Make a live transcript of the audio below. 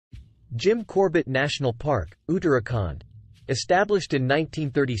Jim Corbett National Park, Uttarakhand. Established in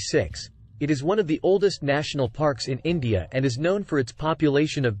 1936, it is one of the oldest national parks in India and is known for its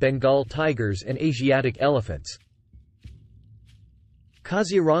population of Bengal tigers and Asiatic elephants.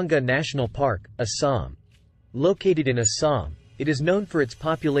 Kaziranga National Park, Assam. Located in Assam, it is known for its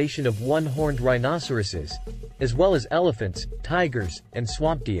population of one-horned rhinoceroses, as well as elephants, tigers, and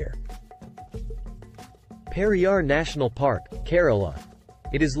swamp deer. Periyar National Park, Kerala.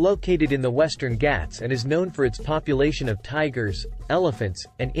 It is located in the Western Ghats and is known for its population of tigers, elephants,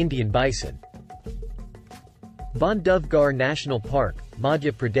 and Indian bison. Bandhavgarh National Park,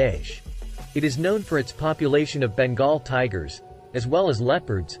 Madhya Pradesh. It is known for its population of Bengal tigers, as well as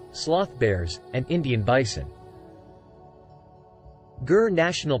leopards, sloth bears, and Indian bison. Gir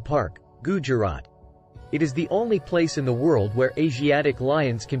National Park, Gujarat. It is the only place in the world where Asiatic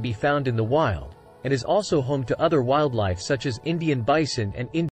lions can be found in the wild, and is also home to other wildlife such as Indian bison and Indian